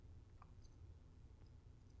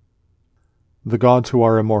The gods who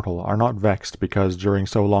are immortal are not vexed because during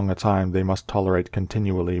so long a time they must tolerate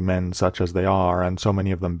continually men such as they are, and so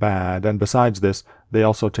many of them bad, and besides this they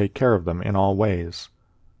also take care of them in all ways.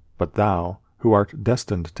 But thou, who art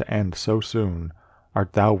destined to end so soon,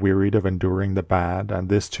 art thou wearied of enduring the bad, and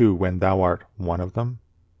this too when thou art one of them?